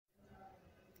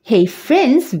Hey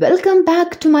friends, welcome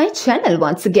back to my channel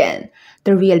once again.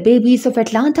 The Real Babies of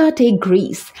Atlanta take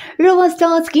Greece. Roa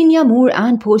stars Kenya Moore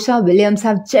and Porsha Williams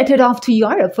have jetted off to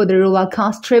Europe for the Roa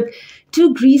cast trip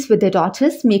to Greece with their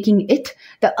daughters, making it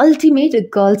the ultimate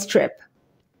girls trip.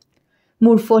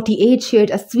 Moore, 48, shared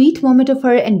a sweet moment of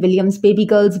her and Williams' baby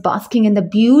girls basking in the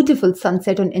beautiful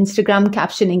sunset on Instagram,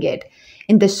 captioning it.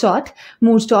 In the shot,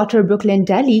 Moore's daughter Brooklyn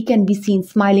Daly can be seen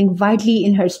smiling widely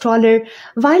in her stroller,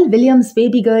 while Williams'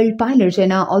 baby girl Pilar,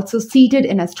 also seated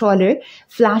in a stroller,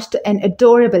 flashed an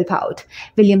adorable pout.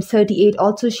 Williams, 38,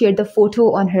 also shared the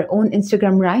photo on her own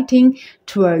Instagram, writing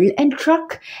 "twirl and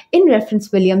truck" in reference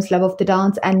to Williams' love of the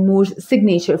dance and Moore's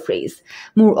signature phrase.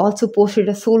 Moore also posted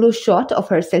a solo shot of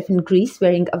herself in Greece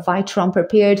wearing a white romper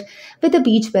paired with a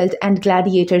beach belt and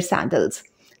gladiator sandals.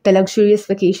 The luxurious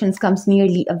vacations comes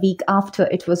nearly a week after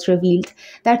it was revealed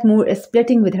that Moore is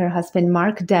splitting with her husband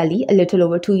Mark Daly a little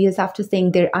over 2 years after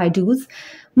saying their I do's.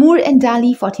 Moore and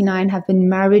Daly, 49, have been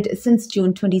married since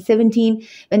June 2017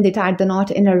 when they tied the knot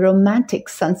in a romantic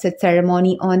sunset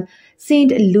ceremony on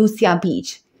St. Lucia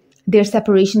Beach. Their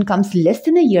separation comes less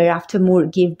than a year after Moore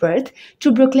gave birth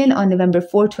to Brooklyn on November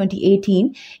 4,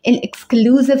 2018. In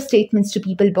exclusive statements to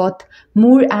People, both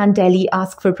Moore and Daly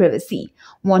ask for privacy,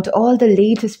 want all the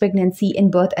latest pregnancy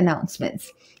and birth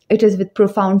announcements. "It is with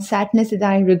profound sadness that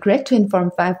I regret to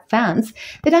inform fans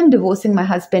that I'm divorcing my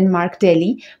husband, Mark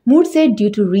Daly," Moore said. "Due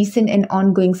to recent and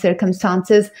ongoing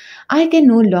circumstances, I can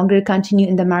no longer continue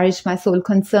in the marriage. My sole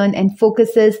concern and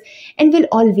focus is and will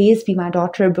always be my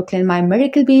daughter, Brooklyn, my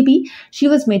miracle baby. She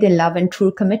was made in love and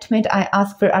true commitment. I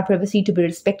ask for our privacy to be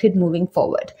respected moving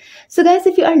forward." So guys,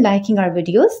 if you are liking our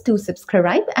videos, do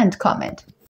subscribe and comment.